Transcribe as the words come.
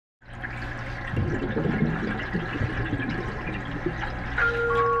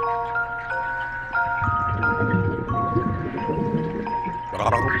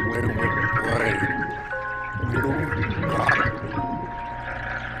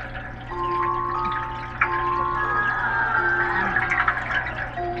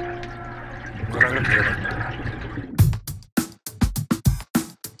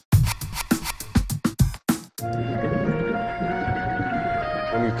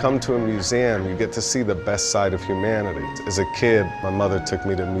When you come to a museum, you get to see the best side of humanity. As a kid, my mother took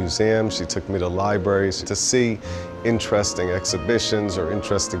me to museums, she took me to libraries to see interesting exhibitions or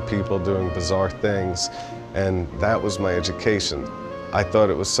interesting people doing bizarre things, and that was my education. I thought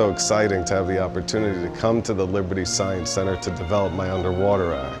it was so exciting to have the opportunity to come to the Liberty Science Center to develop my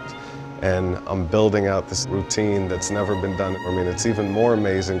underwater act. And I'm building out this routine that's never been done. I mean, it's even more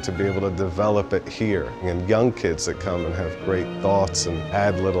amazing to be able to develop it here. And young kids that come and have great thoughts and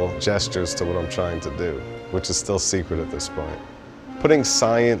add little gestures to what I'm trying to do, which is still secret at this point. Putting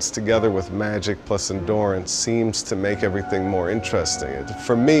science together with magic plus endurance seems to make everything more interesting.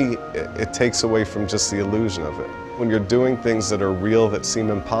 For me, it takes away from just the illusion of it. When you're doing things that are real that seem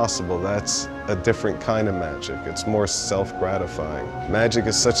impossible, that's a different kind of magic. It's more self-gratifying. Magic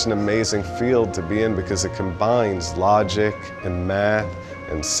is such an amazing field to be in because it combines logic and math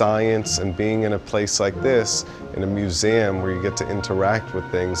and science, and being in a place like this, in a museum where you get to interact with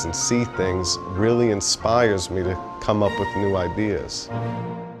things and see things, really inspires me to come up with new ideas.